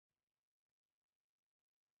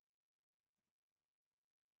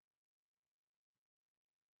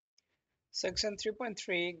Section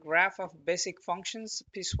 3.3 Graph of Basic Functions,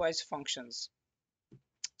 Piecewise Functions.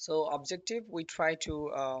 So objective, we try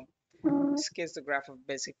to sketch the graph of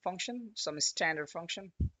basic function, some standard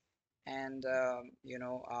function, and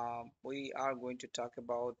we are going to talk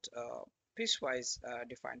about piecewise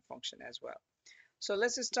defined function as well. So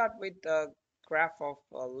let's start with the graph of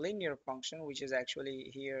a linear function, which is actually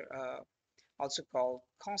here also called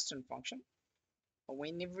constant function.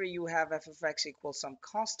 Whenever you have f of x equals some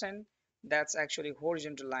constant, that's actually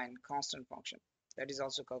horizontal line constant function. That is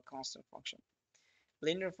also called constant function.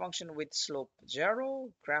 Linear function with slope 0,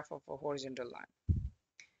 graph of a horizontal line.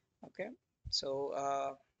 Okay, so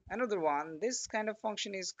another one, this kind of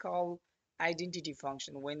function is called identity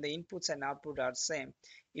function when the inputs and output are same.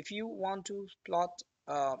 If you want to plot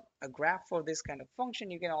a graph for this kind of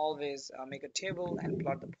function, you can always make a table and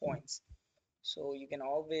plot the points. So you can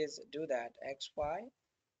always do that, xy,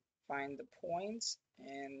 find the points,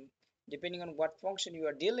 and depending on what function you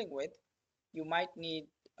are dealing with, you might need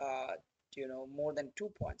uh, more than 2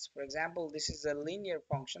 points. For example, this is a linear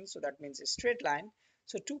function, so that means a straight line,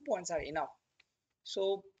 so 2 points are enough.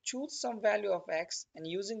 So choose some value of x, and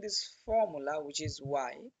using this formula, which is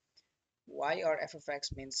y or f of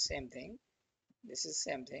x means same thing, this is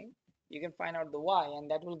same thing, you can find out the y, and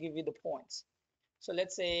that will give you the points. So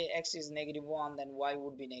let's say x is -1, then y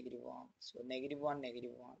would be -1, so -1,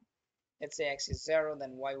 -1. Let's say x is 0,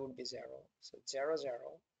 then y would be 0, so 0,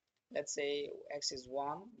 0. Let's say x is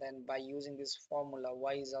 1, then by using this formula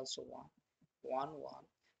y is also 1, 1, 1.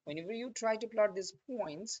 Whenever you try to plot these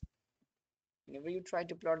points, you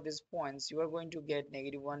are going to get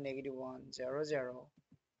 -1, -1, 0, 0,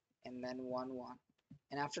 and then 1, 1.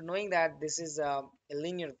 And after knowing that this is a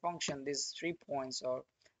linear function, these 3 points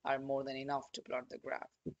are more than enough to plot the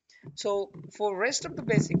graph. So for rest of the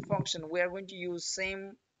basic function, we are going to use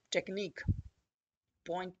same technique,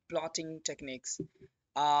 point plotting techniques.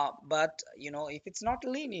 But if it's not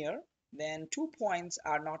linear, then 2 points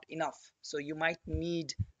are not enough. So you might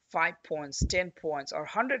need 5 points, 10 points, or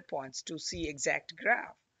 100 points to see exact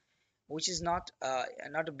graph, which is not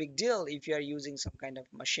a big deal if you are using some kind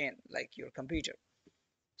of machine like your computer.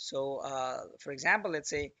 So for example, let's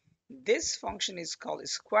say this function is called a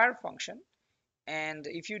square function, and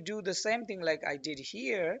if you do the same thing like I did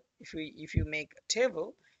here, if you make a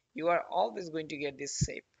table, you are always going to get this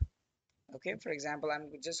shape. Okay, for example,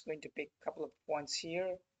 I'm just going to pick a couple of points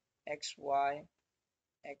here, x, y,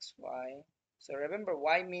 x, y. So remember,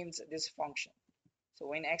 y means this function. So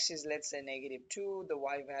when x is, let's say, -2, the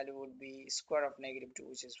y value would be square of -2,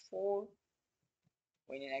 which is 4.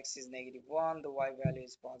 When x is -1, the y value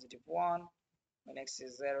is +1. When x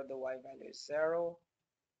is 0, the y value is 0.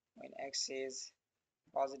 When x is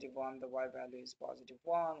 +1, the y value is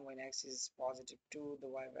 +1. When x is +2, the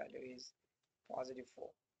y value is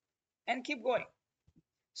 +4. And keep going.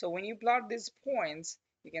 So when you plot these points,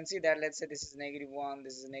 you can see that, let's say this is -1,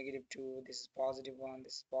 this is -2, this is +1,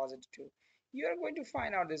 this is +2. You are going to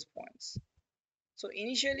find out these points. So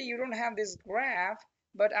initially you don't have this graph,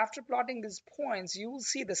 but after plotting these points, you will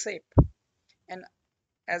see the shape. And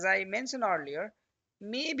as I mentioned earlier,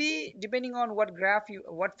 maybe depending on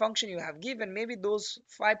what function you have given, maybe those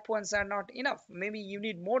 5 points are not enough. Maybe you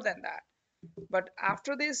need more than that. But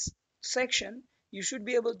after this section, you should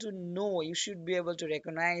be able to know, you should be able to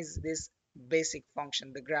recognize this basic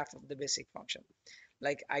function, the graph of the basic function.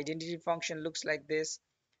 Like identity function looks like this,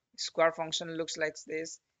 square function looks like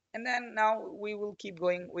this, and then now we will keep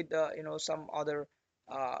going with the some other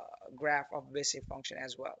uh, graph of basic function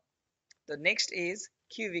as well. The next is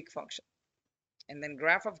cubic function, and then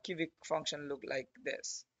graph of cubic function look like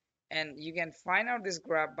this. And you can find out this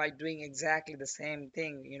graph by doing exactly the same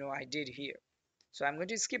thing I did here. So I'm going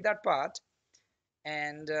to skip that part.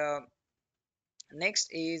 And next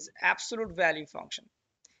is absolute value function.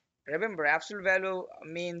 Remember, absolute value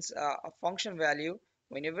means a function value.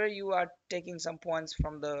 Whenever you are taking some points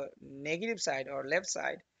from the negative side or left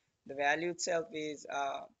side, the value itself is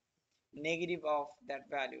negative of that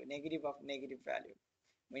value, negative of negative value.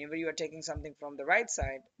 Whenever you are taking something from the right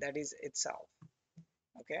side, that is itself.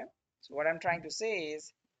 Okay, so what I'm trying to say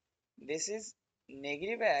is this is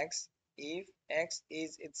negative x if x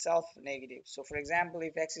is itself negative. So for example,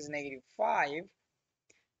 if x is -5,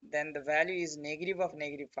 then the value is negative of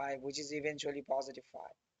 -5, which is eventually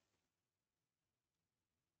 +5.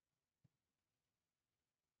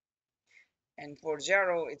 And for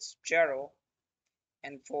 0, it's 0.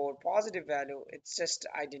 And for positive value, it's just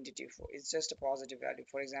identity. It's just a positive value.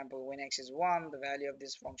 For example, when x is 1, the value of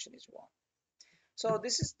this function is 1. So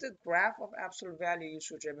this is the graph of absolute value you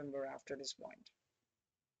should remember after this point.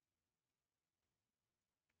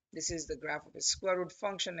 This is the graph of a square root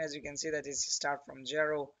function. As you can see, that is start from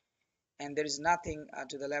 0 and there is nothing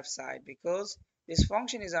to the left side because this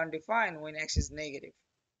function is undefined when x is negative.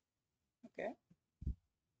 Okay,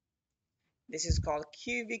 this is called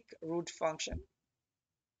cubic root function.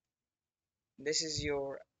 This is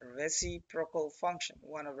your reciprocal function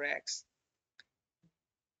 1 over x.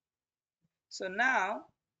 So now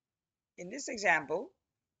in this example,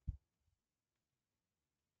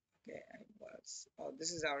 okay,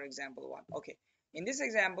 this is our example 1. Okay, in this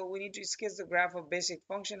example we need to sketch the graph of basic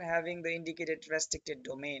function having the indicated restricted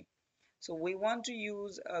domain. So we want to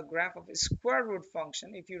use a graph of a square root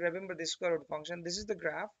function. If you remember the square root function, this is the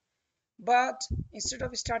graph, but instead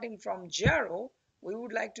of starting from 0, we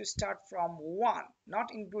would like to start from 1,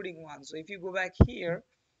 not including 1. So if you go back here,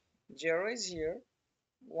 0 is here,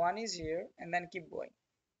 1 is here, and then keep going.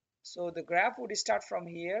 So the graph would start from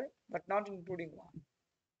here but not including 1.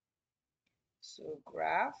 So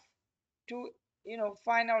graph, to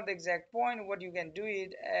find out the exact point, what you can do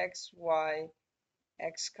it x y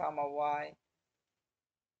x comma y.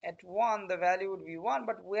 At 1 the value would be 1,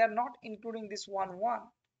 but we are not including this 1 1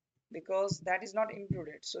 because that is not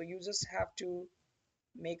included. So you just have to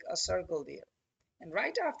make a circle there, and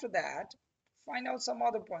right after that find out some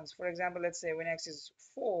other points. For example, let's say when x is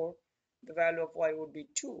 4, the value of y would be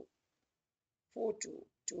 2, 4 2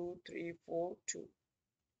 2 3 4 2.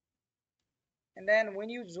 And then when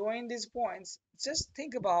you join these points, just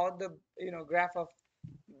think about the graph of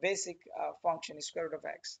basic function square root of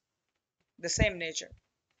x, the same nature.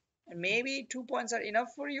 And maybe 2 points are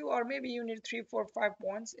enough for you, or maybe you need 3 4 5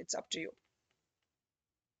 points. It's up to you.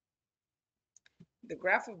 The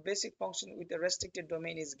graph of basic function with the restricted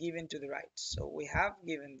domain is given to the right, so we have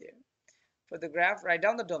given there. For the graph, write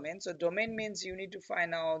down the domain. So domain means you need to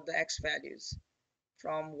find out the x values,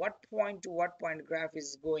 from what point to what point graph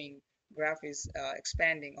is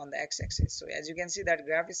expanding on the x-axis. So as you can see, that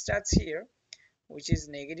graph starts here, which is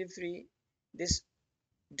 -3. This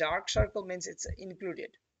dark circle means it's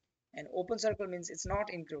included, and open circle means it's not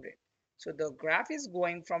included. So the graph is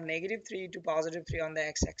going from -3 to +3 on the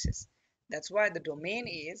x-axis. That's why the domain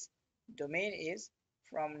is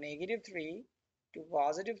from -3 to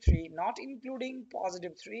 +3, not including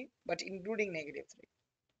 +3 but including -3.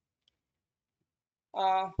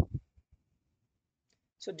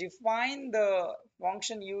 So define the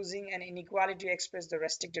function using an inequality to express the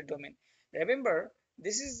restricted domain. Remember,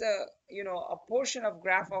 this is a portion of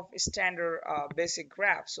graph of standard basic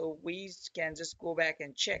graph. So we can just go back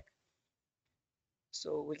and check.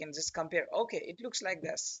 So we can just compare. Okay, it looks like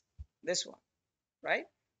this one, right?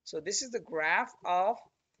 So this is the graph of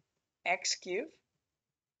x cube,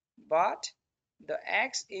 but the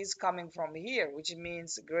x is coming from here, which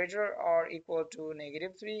means greater or equal to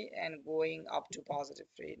 -3 and going up to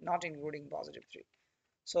 +3, not including +3.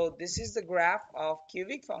 So this is the graph of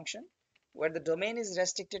cubic function where the domain is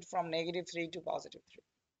restricted from -3 to +3.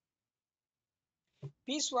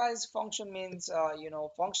 Piecewise function means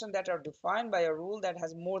function that are defined by a rule that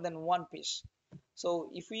has more than one piece. So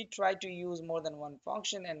if we try to use more than one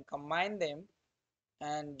function and combine them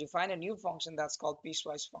and define a new function, that's called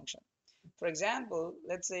piecewise function. For example,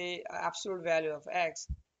 let's say absolute value of x.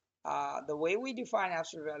 The way we define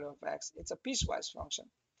absolute value of x, it's a piecewise function,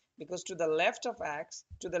 because to the left of x,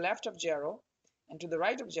 to the left of 0 and to the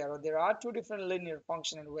right of 0, there are two different linear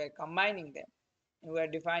functions and we're combining them and we're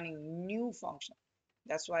defining new function.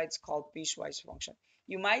 That's why it's called piecewise function.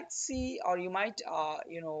 You might see, or you might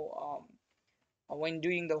when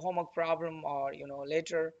doing the homework problem, or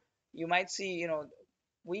later, you might see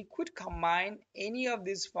we could combine any of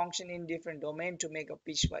these function in different domain to make a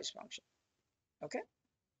piecewise function. Okay.